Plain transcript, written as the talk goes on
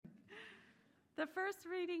The first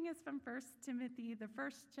reading is from 1 Timothy, the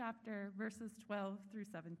first chapter, verses 12 through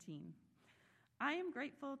 17. I am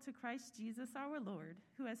grateful to Christ Jesus our Lord,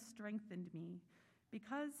 who has strengthened me,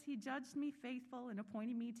 because he judged me faithful and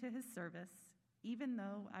appointed me to his service, even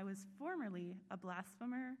though I was formerly a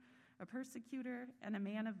blasphemer, a persecutor, and a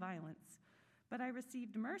man of violence. But I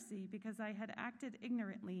received mercy because I had acted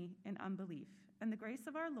ignorantly in unbelief, and the grace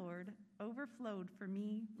of our Lord overflowed for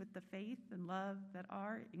me with the faith and love that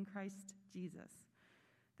are in Christ Jesus.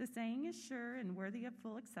 The saying is sure and worthy of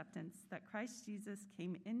full acceptance that Christ Jesus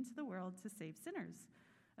came into the world to save sinners,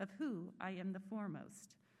 of who I am the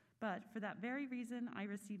foremost. But for that very reason I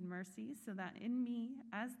received mercy, so that in me,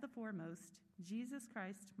 as the foremost, Jesus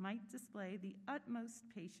Christ might display the utmost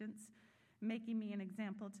patience, making me an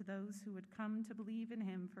example to those who would come to believe in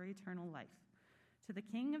him for eternal life. To the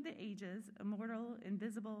King of the ages, immortal,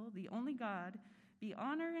 invisible, the only God, be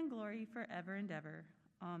honor and glory forever and ever.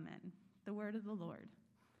 Amen. The word of the Lord.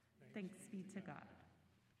 Thanks be to God.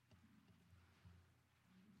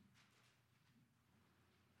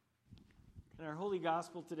 And our Holy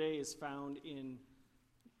Gospel today is found in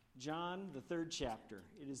John, the 3rd chapter.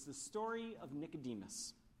 It is the story of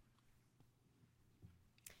Nicodemus.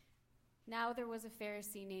 Now there was a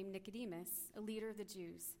Pharisee named Nicodemus, a leader of the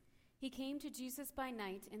Jews. He came to Jesus by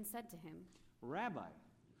night and said to him, Rabbi,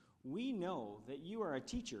 we know that you are a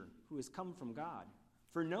teacher who has come from God,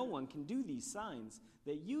 for no one can do these signs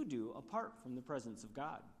that you do apart from the presence of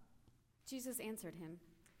God. Jesus answered him,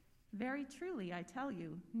 Very truly, I tell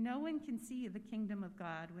you, no one can see the kingdom of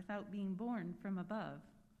God without being born from above.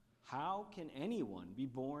 How can anyone be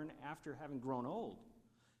born after having grown old?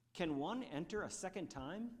 Can one enter a second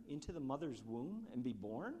time into the mother's womb and be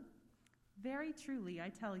born? Very truly, I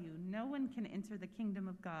tell you, no one can enter the kingdom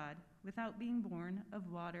of God without being born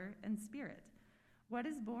of water and spirit. What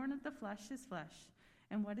is born of the flesh is flesh,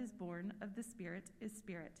 and what is born of the Spirit is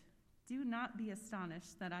spirit. Do not be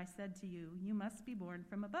astonished that I said to you, you must be born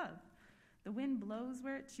from above. The wind blows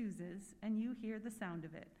where it chooses, and you hear the sound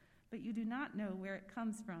of it, but you do not know where it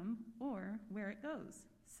comes from or where it goes.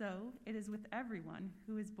 So it is with everyone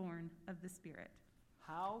who is born of the Spirit.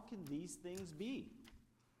 How can these things be?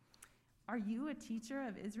 Are you a teacher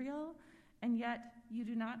of Israel, and yet you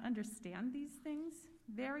do not understand these things?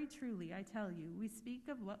 Very truly, I tell you, we speak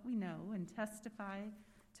of what we know and testify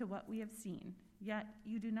to what we have seen, yet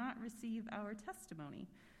you do not receive our testimony.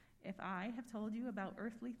 If I have told you about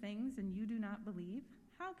earthly things and you do not believe,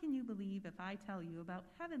 how can you believe if I tell you about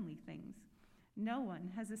heavenly things? No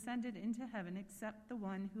one has ascended into heaven except the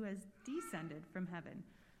one who has descended from heaven,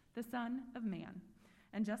 the Son of Man.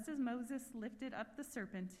 And just as Moses lifted up the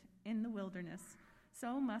serpent in the wilderness,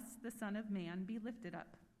 so must the Son of Man be lifted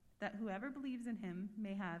up, that whoever believes in him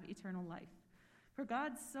may have eternal life. For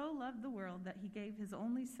God so loved the world that he gave his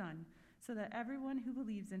only Son, so that everyone who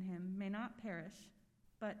believes in him may not perish,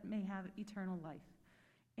 but may have eternal life.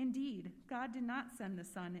 Indeed, God did not send the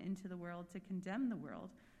Son into the world to condemn the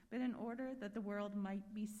world, but in order that the world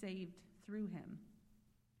might be saved through him.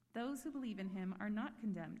 Those who believe in him are not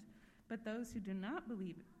condemned, but those who do not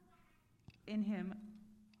believe in him,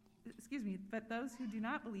 but those who do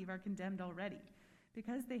not believe are condemned already,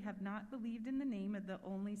 because they have not believed in the name of the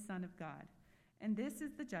only Son of God. And this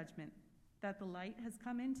is the judgment, that the light has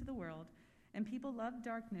come into the world, and people love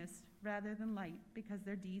darkness rather than light, because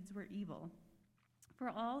their deeds were evil. For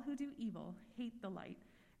all who do evil hate the light,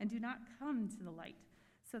 and do not come to the light,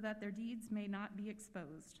 so that their deeds may not be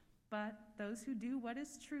exposed. But those who do what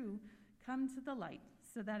is true come to the light,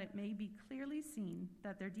 so that it may be clearly seen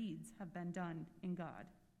that their deeds have been done in God.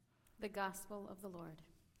 The Gospel of the Lord.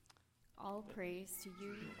 All praise to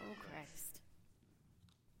you, O Christ.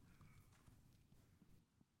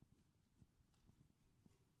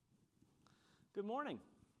 Good morning.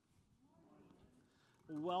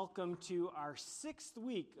 Welcome to our 6th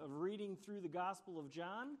week of reading through the Gospel of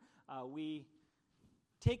John. We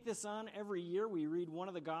take this on every year. We read one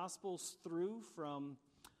of the Gospels through from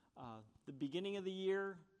the beginning of the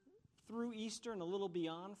year through Easter and a little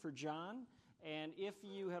beyond for John. And if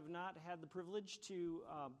you have not had the privilege to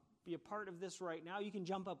be a part of this right now, you can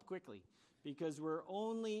jump up quickly because we're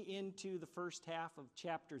only into the first half of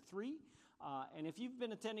chapter 3. And if you've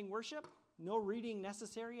been attending worship, no reading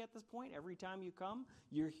necessary at this point. Every time you come,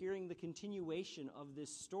 you're hearing the continuation of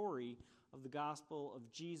this story of the Gospel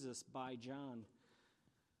of Jesus by John.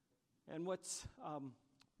 And what's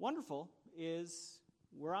wonderful is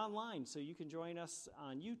we're online, so you can join us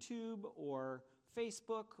on YouTube or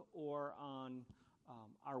Facebook or on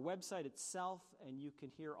our website itself, and you can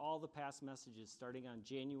hear all the past messages starting on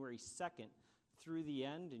January 2nd through the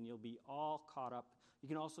end, and you'll be all caught up. You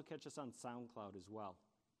can also catch us on SoundCloud as well.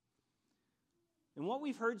 And what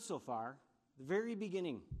we've heard so far, the very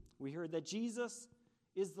beginning, we heard that Jesus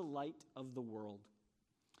is the light of the world.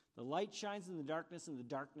 The light shines in the darkness, and the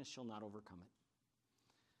darkness shall not overcome it.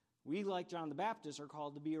 We, like John the Baptist, are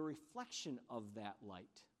called to be a reflection of that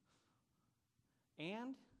light.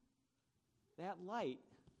 And that light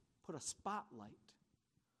put a spotlight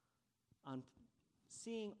on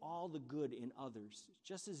seeing all the good in others,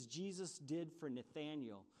 just as Jesus did for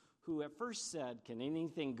Nathanael, who at first said, "Can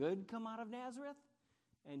anything good come out of Nazareth?"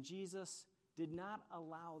 And Jesus did not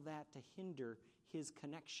allow that to hinder his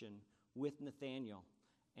connection with Nathanael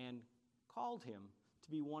and called him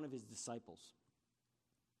to be one of his disciples.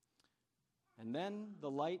 And then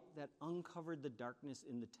the light that uncovered the darkness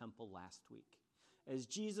in the temple last week. As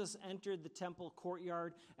Jesus entered the temple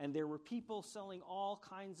courtyard, and there were people selling all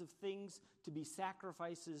kinds of things to be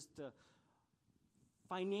sacrifices to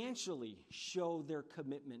financially show their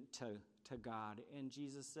commitment to God. And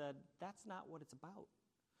Jesus said, that's not what it's about.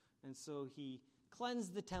 And so he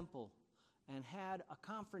cleansed the temple and had a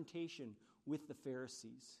confrontation with the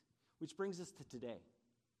Pharisees, which brings us to today,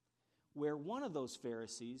 where one of those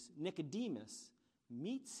Pharisees, Nicodemus,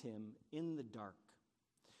 meets him in the dark.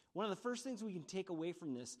 One of the first things we can take away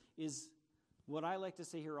from this is what I like to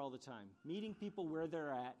say here all the time, meeting people where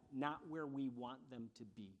they're at, not where we want them to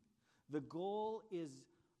be. The goal is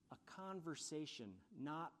a conversation,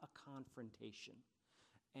 not a confrontation.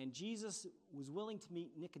 And Jesus was willing to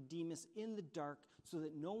meet Nicodemus in the dark so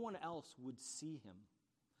that no one else would see him.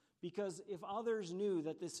 Because if others knew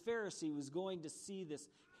that this Pharisee was going to see this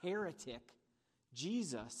heretic,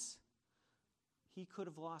 Jesus, he could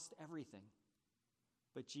have lost everything.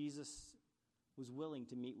 But Jesus was willing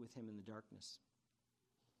to meet with him in the darkness.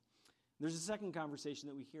 There's a second conversation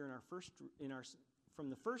that we hear from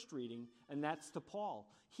the first reading, and that's to Paul.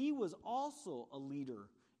 He was also a leader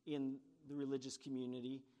in the religious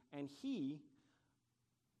community, and he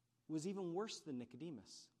was even worse than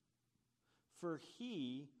Nicodemus. For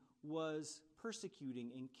he was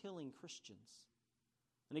persecuting and killing Christians.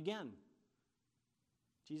 And again,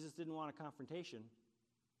 Jesus didn't want a confrontation.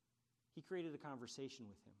 He created a conversation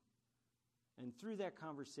with him. And through that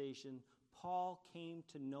conversation, Paul came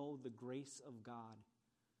to know the grace of God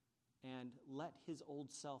and let his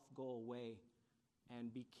old self go away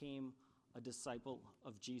and became a disciple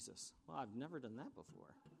of Jesus. Well, I've never done that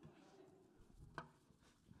before.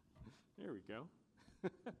 There we go.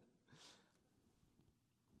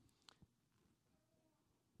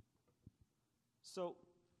 So,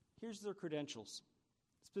 here's their credentials.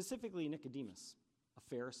 Specifically, Nicodemus,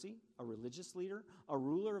 a Pharisee, a religious leader, a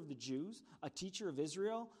ruler of the Jews, a teacher of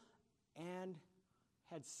Israel, and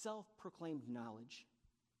had self-proclaimed knowledge.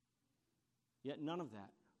 Yet none of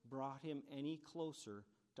that brought him any closer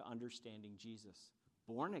to understanding Jesus.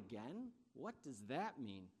 Born again? What does that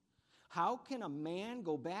mean? How can a man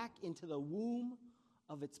go back into the womb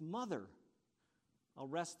of its mother? I'll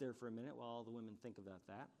rest there for a minute while all the women think about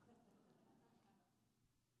that.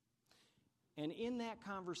 And in that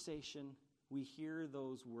conversation, we hear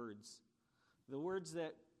those words, the words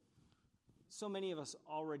that so many of us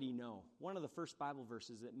already know. One of the first Bible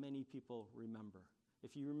verses that many people remember.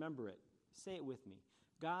 If you remember it, say it with me.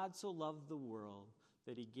 God so loved the world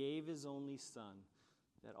that he gave his only Son,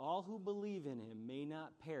 that all who believe in him may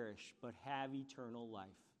not perish but have eternal life.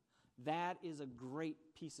 That is a great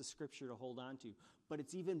piece of scripture to hold on to, but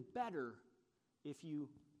it's even better if you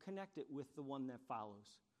connect it with the one that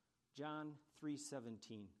follows. John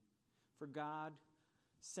 3:17. For God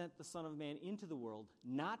sent the Son of Man into the world,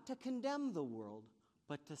 not to condemn the world,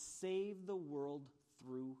 but to save the world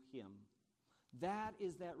through him. That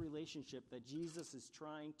is that relationship that Jesus is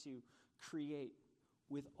trying to create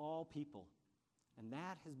with all people. And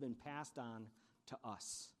that has been passed on to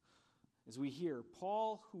us. As we hear,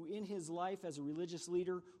 Paul, who in his life as a religious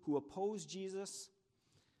leader who opposed Jesus,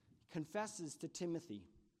 confesses to Timothy,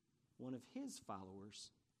 one of his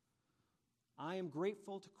followers, I am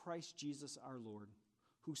grateful to Christ Jesus our Lord,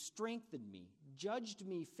 who strengthened me, judged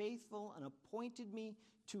me faithful, and appointed me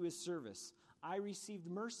to his service. I received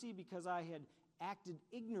mercy because I had acted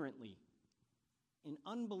ignorantly in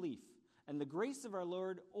unbelief, and the grace of our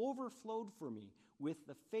Lord overflowed for me with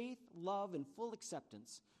the faith, love, and full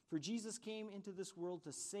acceptance. For Jesus came into this world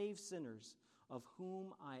to save sinners, of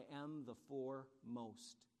whom I am the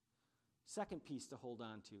foremost. Second piece to hold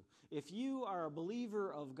on to. If you are a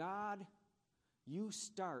believer of God, you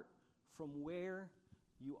start from where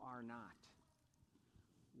you are not.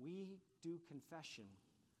 We do confession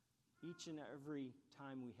each and every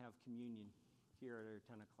time we have communion here at our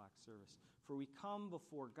 10 o'clock service. For we come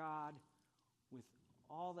before God with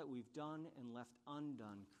all that we've done and left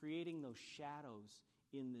undone, creating those shadows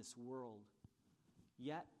in this world.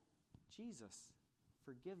 Yet Jesus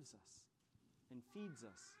forgives us and feeds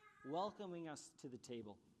us, welcoming us to the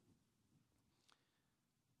table.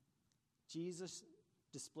 Jesus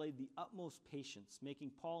displayed the utmost patience,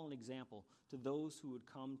 making Paul an example to those who would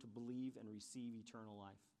come to believe and receive eternal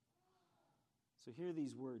life. So hear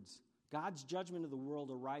these words. God's judgment of the world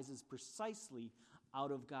arises precisely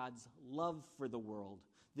out of God's love for the world.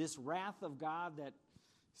 This wrath of God that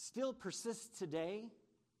still persists today,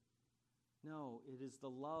 no, it is the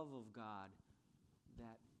love of God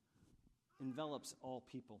that envelops all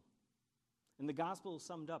people. And the gospel is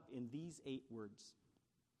summed up in these 8 words.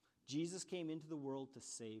 Jesus came into the world to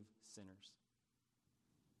save sinners.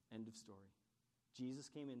 End of story. Jesus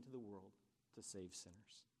came into the world to save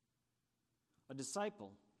sinners. A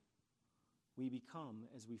disciple we become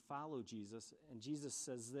as we follow Jesus, and Jesus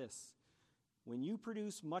says this, when you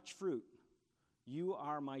produce much fruit, you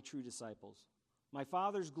are my true disciples. My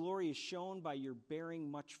Father's glory is shown by your bearing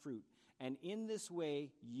much fruit, and in this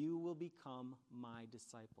way you will become my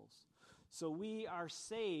disciples. So we are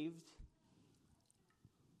saved,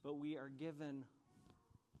 but we are given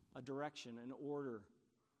a direction, an order,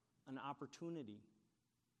 an opportunity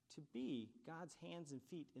to be God's hands and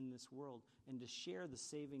feet in this world and to share the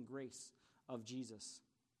saving grace of Jesus.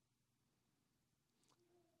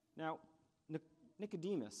 Now,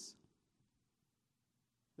 Nicodemus,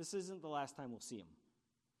 this isn't the last time we'll see him.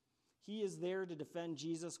 He is there to defend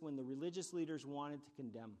Jesus when the religious leaders wanted to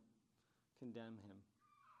condemn him.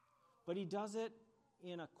 But he does it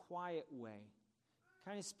in a quiet way,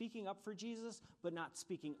 kind of speaking up for Jesus, but not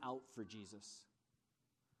speaking out for Jesus.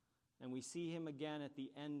 And we see him again at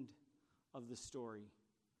the end of the story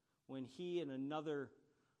when he and another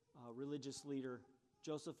religious leader,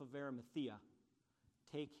 Joseph of Arimathea,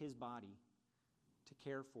 take his body to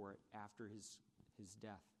care for it after his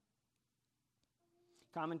death.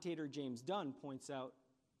 Commentator James Dunn points out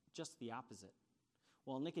just the opposite.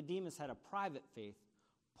 While Nicodemus had a private faith,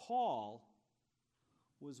 Paul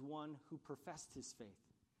was one who professed his faith.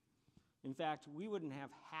 In fact, we wouldn't have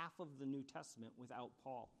half of the New Testament without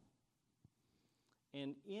Paul.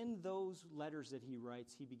 And in those letters that he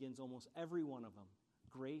writes, he begins almost every one of them,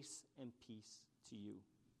 grace and peace to you.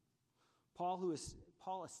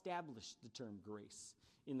 Paul established the term grace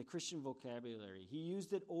in the Christian vocabulary. He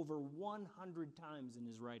used it over 100 times in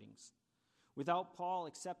his writings. Without Paul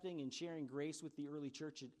accepting and sharing grace with the early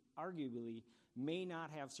church, it arguably may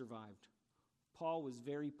not have survived. Paul was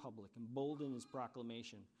very public and bold in his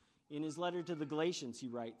proclamation. In his letter to the Galatians, he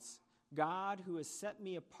writes, God, who has set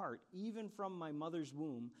me apart even from my mother's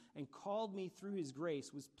womb and called me through his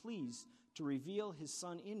grace, was pleased to reveal his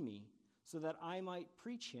Son in me so that I might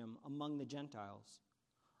preach him among the Gentiles.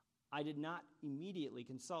 I did not immediately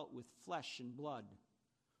consult with flesh and blood,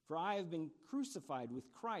 for I have been crucified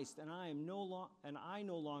with Christ, and I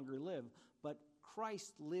no longer live, but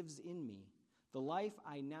Christ lives in me. The life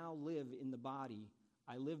I now live in the body,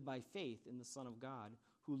 I live by faith in the Son of God,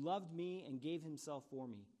 who loved me and gave himself for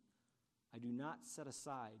me. I do not set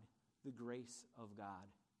aside the grace of God.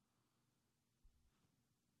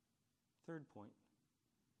 Third point.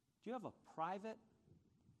 Do you have a private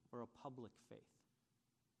or a public faith?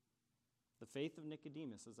 The faith of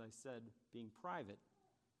Nicodemus, as I said, being private,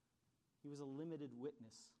 he was a limited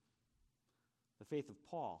witness. The faith of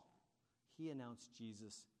Paul, he announced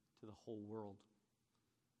Jesus to the whole world.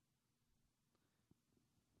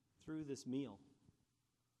 Through this meal,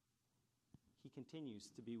 he continues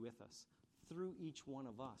to be with us. Through each one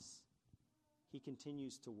of us, he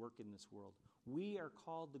continues to work in this world. We are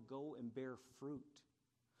called to go and bear fruit,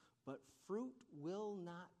 but fruit will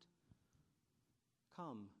not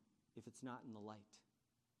come if it's not in the light.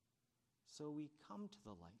 So we come to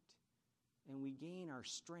the light, and we gain our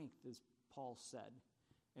strength, as Paul said,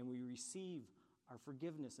 and we receive our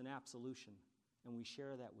forgiveness and absolution, and we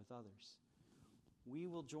share that with others. We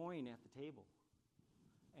will join at the table.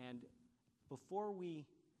 And before we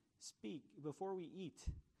eat,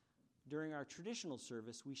 during our traditional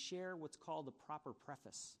service, we share what's called a proper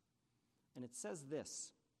preface. And it says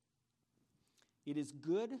this: it is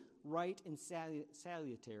good, right, and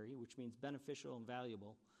salutary, which means beneficial and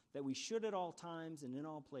valuable, that we should at all times and in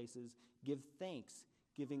all places give thanks,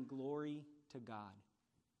 giving glory to God.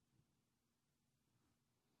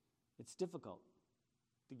 It's difficult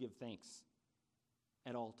to give thanks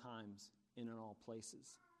at all times and in all places.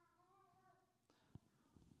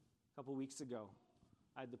 A couple weeks ago,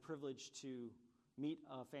 I had the privilege to meet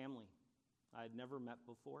a family I had never met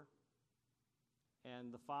before,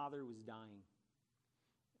 and the father was dying.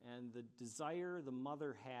 And the desire the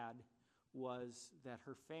mother had was that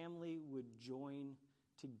her family would join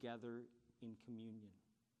together in communion.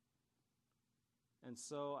 And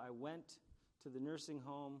so I went to the nursing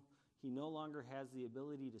home. He no longer has the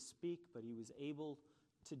ability to speak, but he was able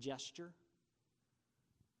to gesture.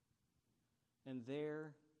 And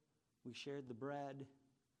there we shared the bread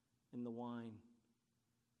and the wine.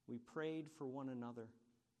 We prayed for one another.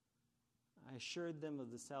 I assured them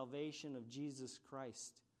of the salvation of Jesus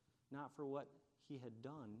Christ, not for what he had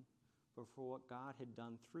done, but for what God had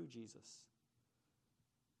done through Jesus.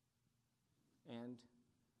 And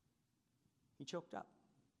he choked up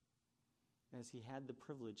as he had the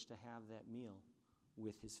privilege to have that meal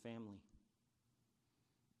with his family.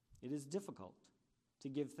 It is difficult to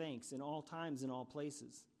give thanks in all times, in all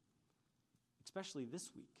places, especially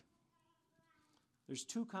this week. There's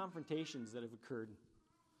 2 confrontations that have occurred,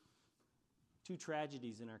 2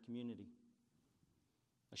 tragedies in our community.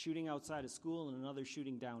 A shooting outside of school and another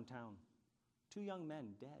shooting downtown. 2 young men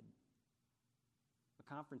dead. A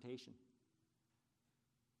confrontation.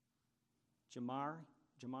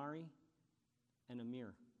 Jamari and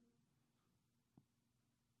Amir.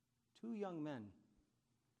 2 young men,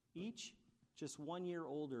 each just 1 year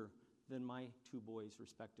older than my 2 boys,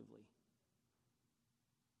 respectively.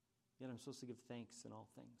 Yet I'm supposed to give thanks in all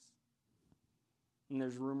things. And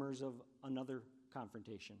there's rumors of another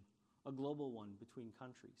confrontation, a global one between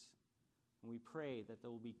countries. And we pray that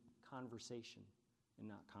there will be conversation and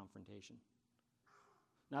not confrontation.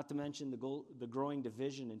 Not to mention the growing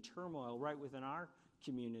division and turmoil right within our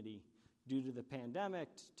community due to the pandemic,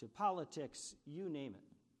 to politics, you name it.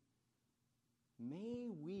 May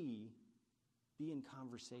we be in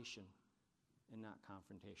conversation and not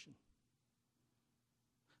confrontation.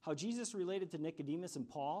 How Jesus related to Nicodemus and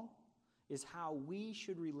Paul is how we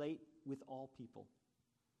should relate with all people,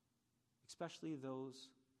 especially those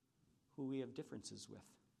who we have differences with.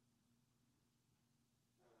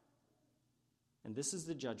 And this is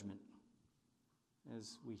the judgment,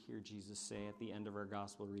 as we hear Jesus say at the end of our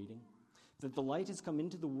gospel reading, that the light has come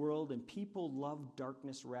into the world and people love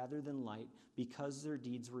darkness rather than light because their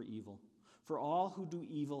deeds were evil. For all who do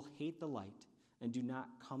evil hate the light and do not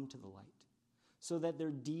come to the light, so that their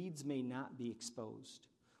deeds may not be exposed.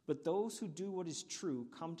 But those who do what is true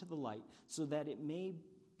come to the light, so that it may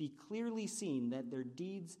be clearly seen that their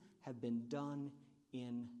deeds have been done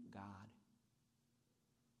in God.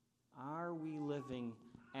 Are we living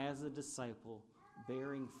as a disciple,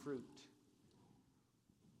 bearing fruit?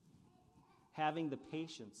 Having the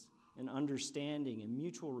patience and understanding and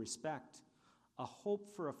mutual respect, a hope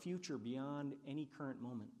for a future beyond any current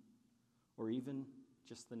moment, or even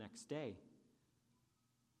just the next day,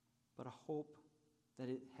 but a hope that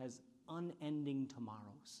it has unending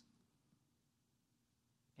tomorrows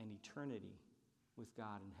and eternity with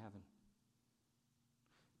God in heaven.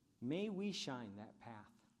 May we shine that path,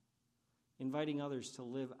 inviting others to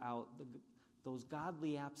live out those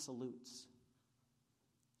godly absolutes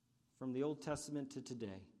from the Old Testament to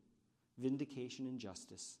today: vindication and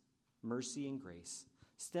justice, mercy and grace,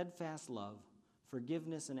 steadfast love,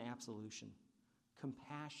 forgiveness and absolution,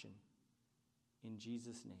 compassion in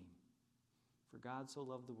Jesus' name. For God so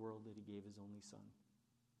loved the world that he gave his only Son.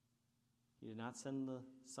 He did not send the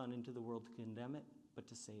Son into the world to condemn it, but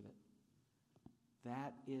to save it.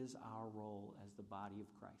 That is our role as the body of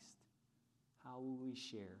Christ. How will we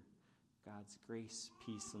share God's grace,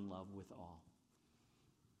 peace, and love with all?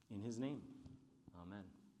 In his name, amen.